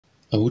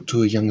Ode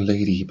to a Young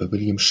Lady by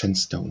William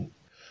Shenstone.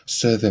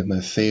 Survey my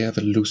fair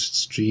the lucid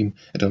stream,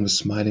 and on the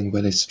smiling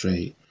valley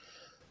stray.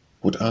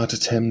 Would art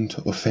attempt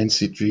or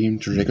fancy dream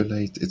to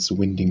regulate its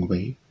winding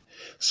way?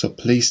 So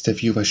pleased I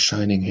view thy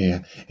shining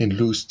hair, in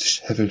loose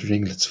dishevell'd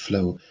ringlets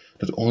flow.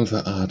 Not all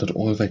thy art, not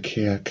all thy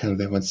care, can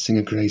there one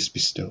single grace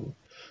bestow.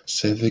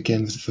 Survey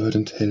again with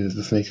verdant hill,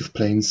 with native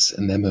plains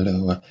enamell'd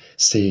o'er.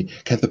 Say,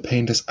 can the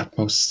painter's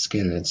utmost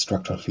skill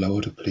instruct one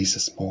flower to please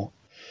us more?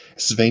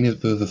 As vain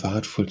it were with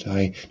artful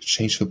dye to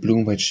change the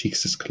bloom white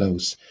cheeks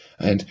disclose,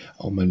 and,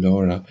 O my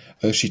Laura,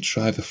 ere she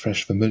try the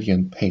fresh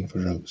vermilion, paint the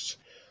rose.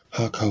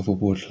 Hark how the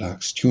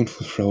wood-lark's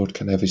tuneful throat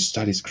can every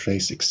study's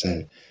grace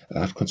excel, and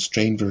art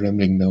constrain the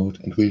rambling note,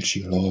 and will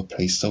she law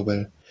play so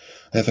well?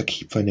 Ever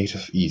keep thy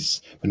native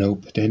ease, by no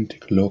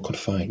pedantic law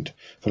confin'd,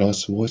 for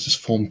Law's voice is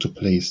formed to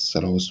please,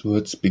 that Law's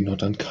words be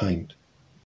not unkind.